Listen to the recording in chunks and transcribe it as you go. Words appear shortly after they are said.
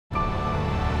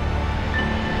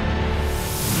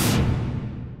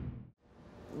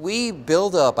We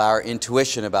build up our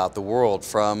intuition about the world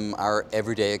from our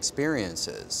everyday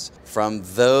experiences, from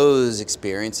those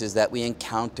experiences that we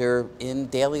encounter in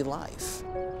daily life.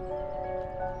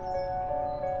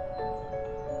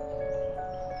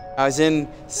 I was in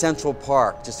Central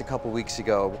Park just a couple weeks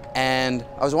ago, and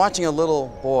I was watching a little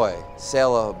boy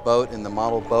sail a boat in the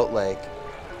model boat lake.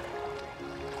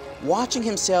 Watching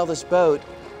him sail this boat,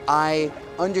 I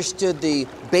understood the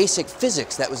basic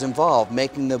physics that was involved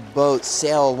making the boat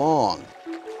sail along.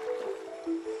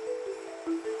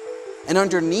 And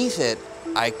underneath it,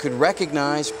 I could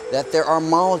recognize that there are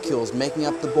molecules making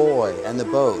up the boy and the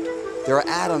boat. There are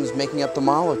atoms making up the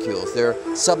molecules. There are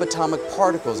subatomic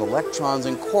particles, electrons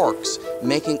and quarks,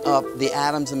 making up the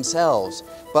atoms themselves.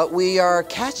 But we are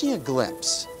catching a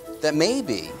glimpse that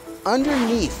maybe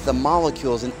underneath the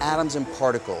molecules and atoms and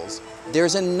particles,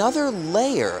 there's another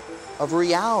layer of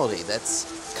reality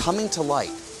that's coming to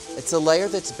light. It's a layer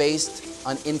that's based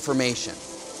on information.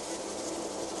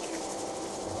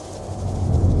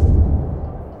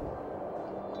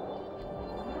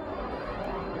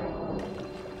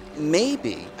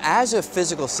 Maybe, as a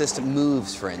physical system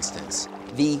moves, for instance,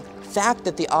 the fact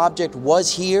that the object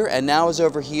was here and now is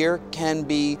over here can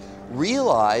be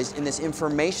realized in this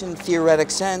information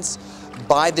theoretic sense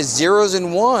by the zeros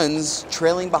and ones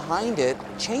trailing behind it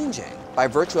changing, by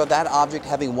virtue of that object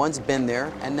having once been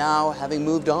there and now having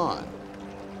moved on.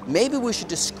 Maybe we should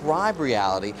describe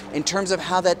reality in terms of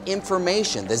how that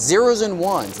information, the zeros and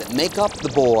ones that make up the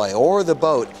boy or the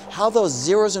boat, how those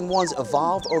zeros and ones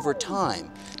evolve over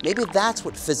time. Maybe that's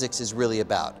what physics is really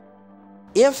about.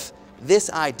 If this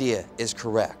idea is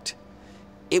correct,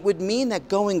 it would mean that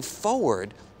going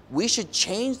forward, we should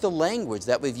change the language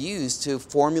that we've used to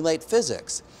formulate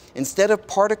physics. Instead of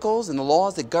particles and the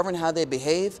laws that govern how they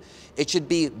behave, it should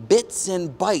be bits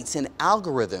and bytes and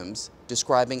algorithms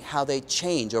describing how they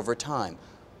change over time.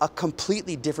 A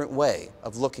completely different way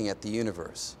of looking at the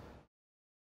universe.